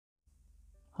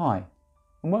Hi,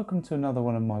 and welcome to another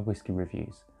one of my whiskey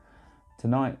reviews.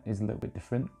 Tonight is a little bit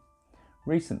different.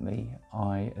 Recently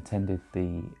I attended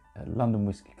the London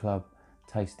Whiskey Club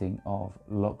tasting of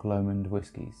Loch Lomond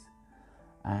Whiskies,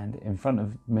 and in front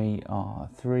of me are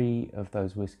 3 of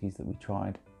those whiskies that we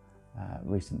tried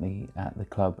recently at the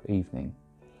club evening.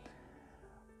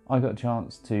 I got a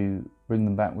chance to bring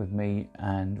them back with me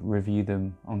and review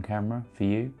them on camera for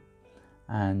you,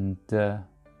 and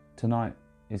tonight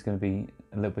is going to be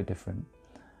a little bit different.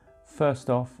 First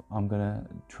off, I'm going to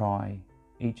try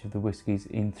each of the whiskies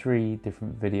in 3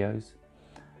 different videos,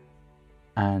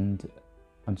 and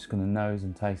I'm just going to nose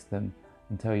and taste them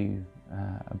and tell you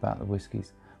about the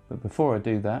whiskies. But before I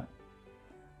do that,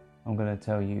 I'm going to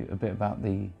tell you a bit about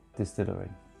the distillery.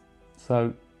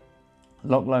 So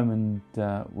Loch Lomond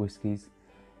Whiskies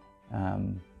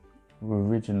were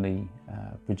originally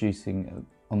producing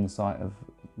on the site of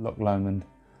Loch Lomond,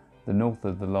 the north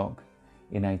of the loch,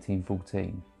 in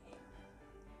 1814.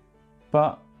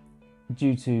 But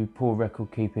due to poor record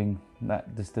keeping,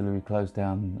 that distillery closed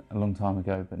down a long time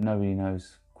ago, but nobody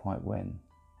knows quite when.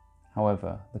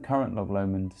 However, the current Loch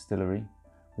Lomond distillery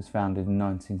was founded in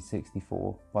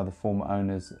 1964 by the former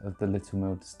owners of the Little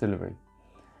Mill distillery,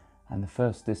 and the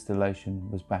first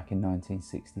distillation was back in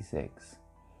 1966.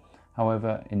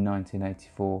 However, in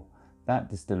 1984 that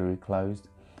distillery closed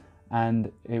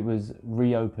and it was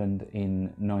reopened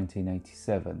in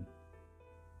 1987.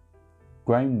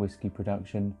 Grain whisky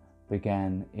production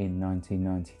began in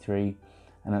 1993,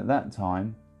 and at that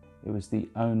time it was the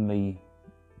only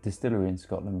distillery in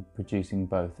Scotland producing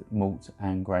both malt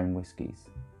and grain whiskies.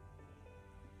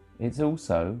 It's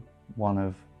also one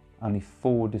of only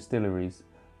 4 distilleries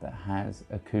that has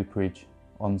a cooperage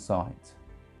on site.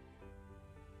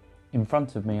 In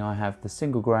front of me I have the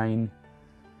single grain,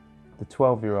 the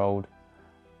 12-year-old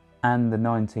and the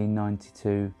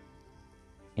 1992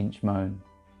 Inchmoan.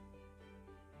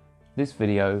 This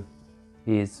video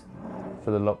is for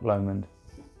the Loch Lomond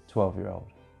 12-year-old.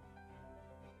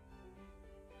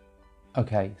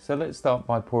 Okay, so let's start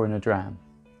by pouring a dram.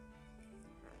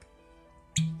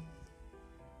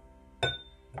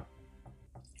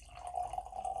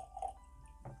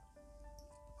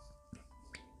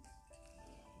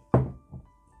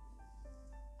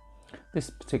 This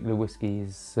particular whiskey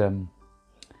is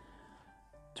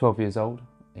 12 years old.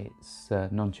 It's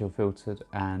non-chill filtered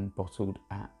and bottled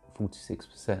at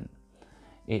 46%.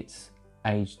 It's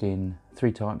aged in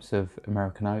 3 types of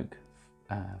American oak,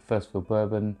 first fill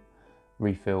bourbon,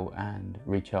 refill and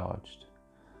recharged.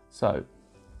 So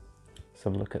let's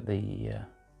have a look at the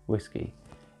whiskey.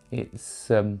 It's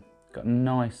got a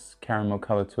nice caramel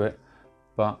colour to it,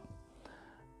 but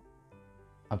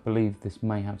I believe this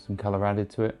may have some colour added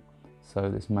to it, so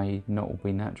this may not all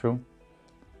be natural.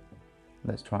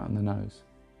 Let's try it on the nose.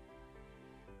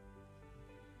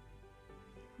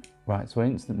 Right, so I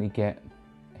instantly get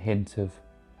a hint of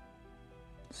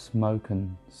smoke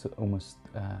and almost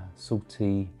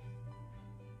salty,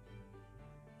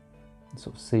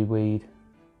 sort of seaweed,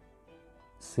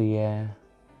 sea air.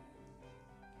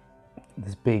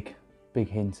 There's big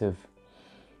hint of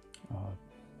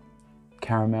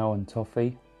caramel and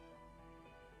toffee.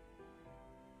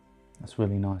 That's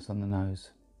really nice on the nose.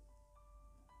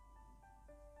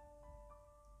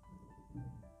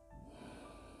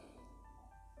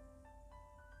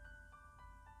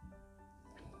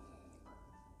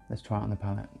 Let's try it on the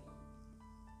palate.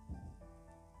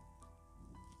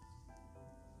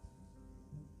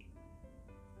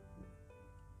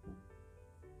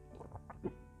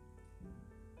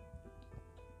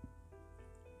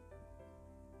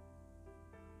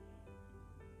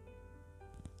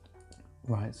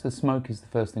 Right, so smoke is the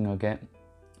first thing I get.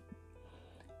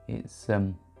 It's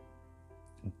a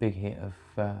big hit of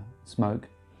smoke.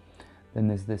 Then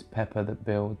there's this pepper that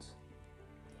builds.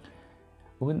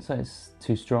 I wouldn't say it's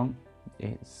too strong.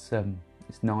 It's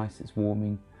nice, it's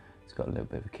warming, it's got a little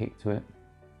bit of a kick to it.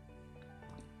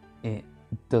 It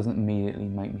doesn't immediately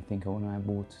make me think I want to add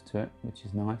water to it, which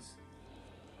is nice.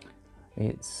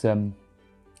 It's not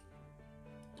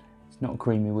a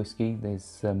creamy whiskey.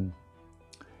 It's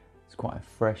quite a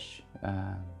fresh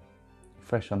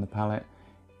on the palate.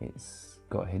 It's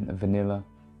got a hint of vanilla.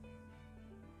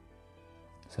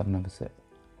 Let's have another sip.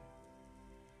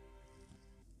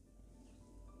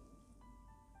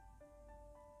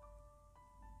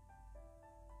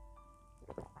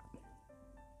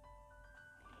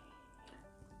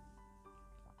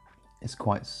 It's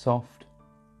quite soft.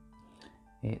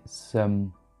 It's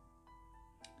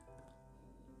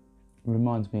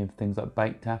reminds me of things like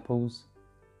baked apples.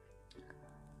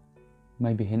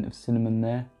 Maybe a hint of cinnamon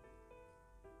there.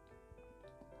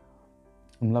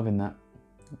 I'm loving that.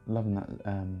 loving that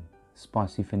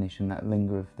spicy finish and that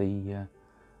linger of the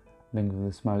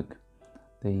smoke.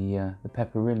 The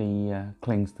pepper really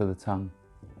clings to the tongue.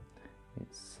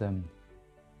 It's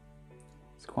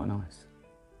quite nice.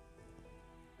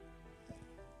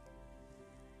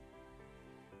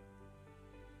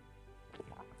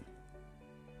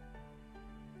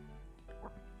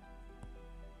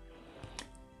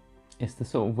 It's the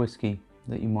sort of whiskey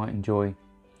that you might enjoy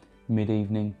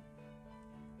mid-evening.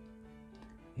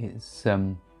 It's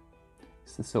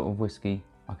the sort of whiskey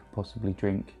I could possibly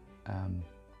drink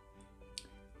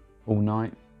all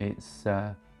night. It's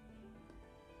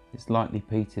lightly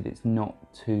peated. It's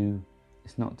not too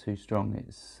strong.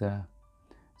 It's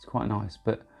quite nice.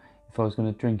 But if I was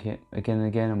going to drink it again and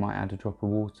again, I might add a drop of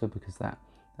water because that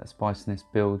spiciness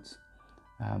builds,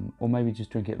 or maybe just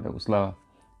drink it a little slower.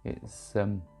 It's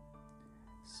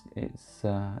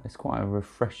quite a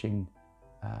refreshing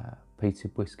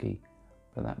peated whiskey,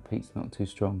 but that peat's not too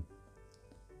strong.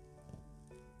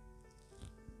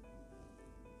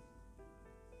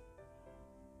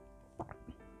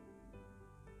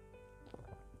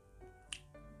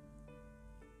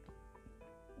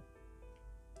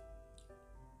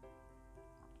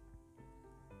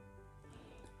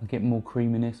 I get more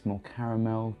creaminess, more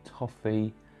caramel,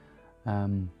 toffee.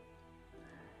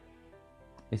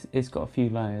 It's got a few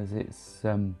layers. It's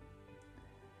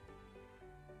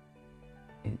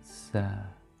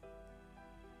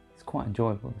quite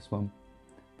enjoyable, this one,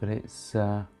 but it's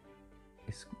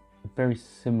very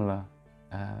similar,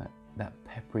 that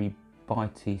peppery,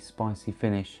 bitey, spicy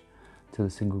finish to the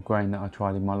single grain that I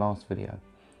tried in my last video.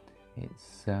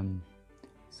 It's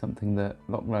something that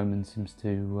Loch Lomond seems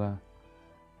to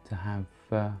have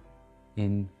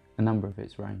in a number of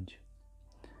its range.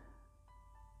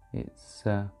 It's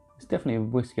definitely a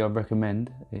whiskey I'd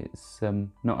recommend. It's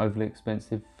not overly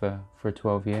expensive for a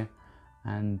 12-year,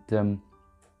 and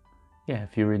yeah,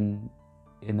 if you're in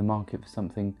the market for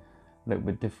something a little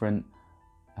bit different,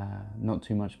 not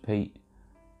too much peat,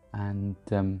 and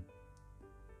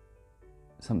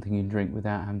something you can drink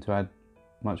without having to add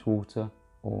much water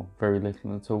or very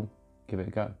little at all, give it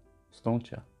a go.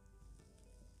 Stauncher.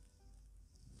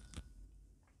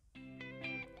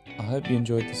 I hope you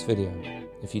enjoyed this video.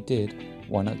 If you did,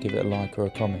 why not give it a like or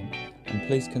a comment, and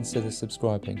please consider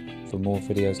subscribing for more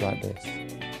videos like this.